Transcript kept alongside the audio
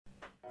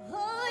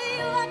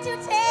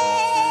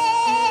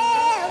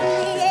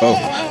Oh,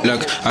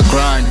 look, I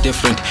grind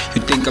different.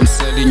 You think I'm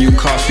selling you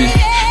coffee?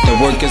 The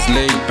work is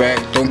laid back,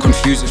 don't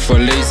confuse it for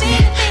lazy.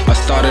 I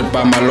started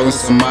by my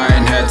lonesome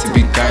mind, had to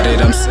be guided.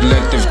 I'm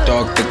selective,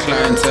 dog. The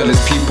clientele is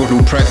people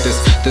who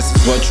practice. This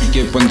is what you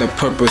get when the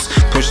purpose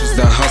pushes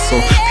the hustle.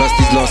 Plus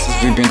these losses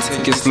we've been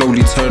taking,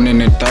 slowly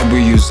turning into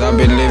W's. I've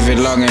been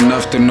living long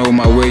enough to know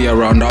my way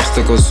around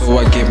obstacles, so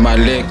I get my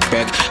leg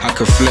back. I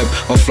could flip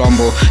or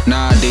fumble.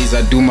 Nowadays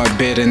I do my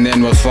bit and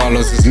then what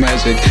follows is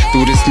magic.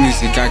 Through this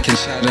music I can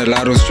channel,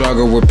 I don't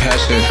struggle with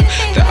passion.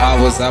 The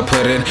hours I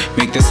put in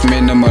make this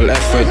minimal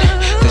effort.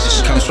 This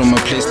just comes from a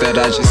place that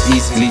I just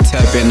easily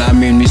tap in. I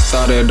mean, we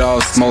started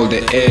off small,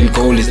 the end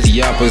goal is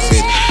the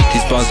opposite.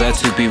 These bars had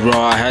to be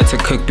raw, I had to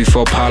cook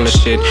before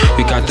polish it.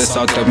 We got this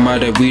out the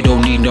mud, we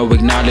don't need no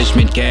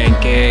acknowledgement. Gang,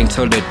 gang,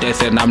 till the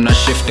death, and I'm not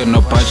shifting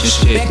a bunch of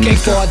shit,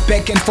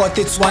 back and forth,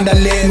 it's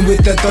Wonderland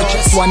with the thought.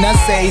 Just wanna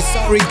say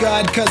sorry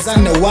God, cause I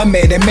know I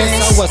made a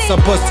mess. I was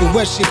supposed to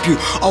worship you,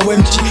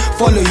 OMG,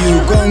 follow you.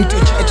 Going to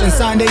church on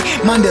Sunday,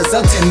 Mondays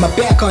I'll turn my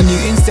back on you.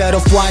 Instead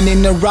of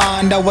whining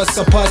around, I was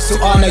supposed to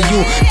honor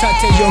you.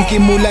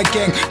 T-Moola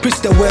gang,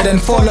 preach the word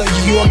and follow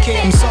you. Okay,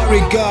 I'm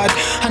sorry God,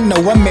 I know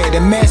I made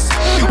a mess.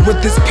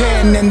 With this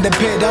pen and the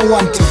bed, I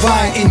want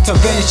divine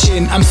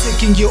intervention. I'm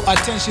seeking your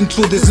attention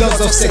through these laws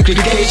of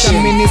segregation.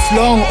 I mean, it's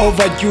long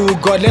overdue,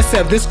 God, let's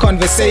have this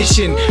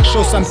conversation.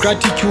 Show some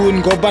gratitude,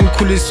 ngoba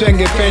ngikhuliswe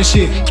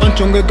ngepension.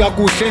 Njonge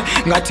kakuhle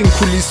ngathi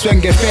ngikhuliswe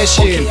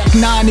ngefashion.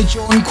 Nani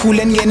Joe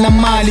ngikhule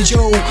ngenamali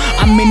Joe.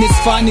 I mean, it's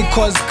funny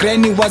cause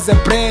granny was a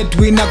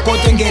breadwinner,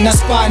 kodwa ngena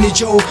Spani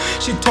Joe.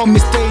 She told me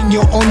stay in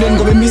your own lane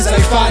ngoba imizwa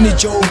ayifani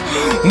Joe.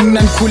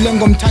 Mina ngikhule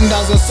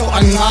ngomthandazo so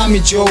ancami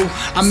Joe.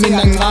 I mean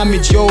ancami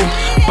Joe.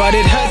 But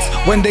it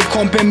hurts when they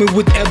compare me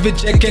with every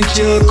Jack and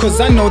Jill, cause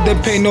I know the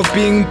pain of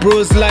being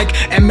bruised like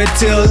Emmett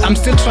Till. I'm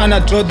still trying to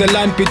draw the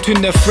line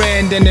between a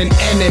friend and an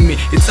enemy.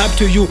 It's up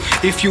to you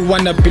if you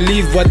wanna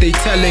believe what they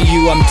telling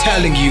you. I'm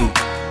telling you,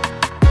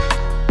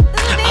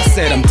 I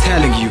said I'm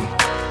telling you.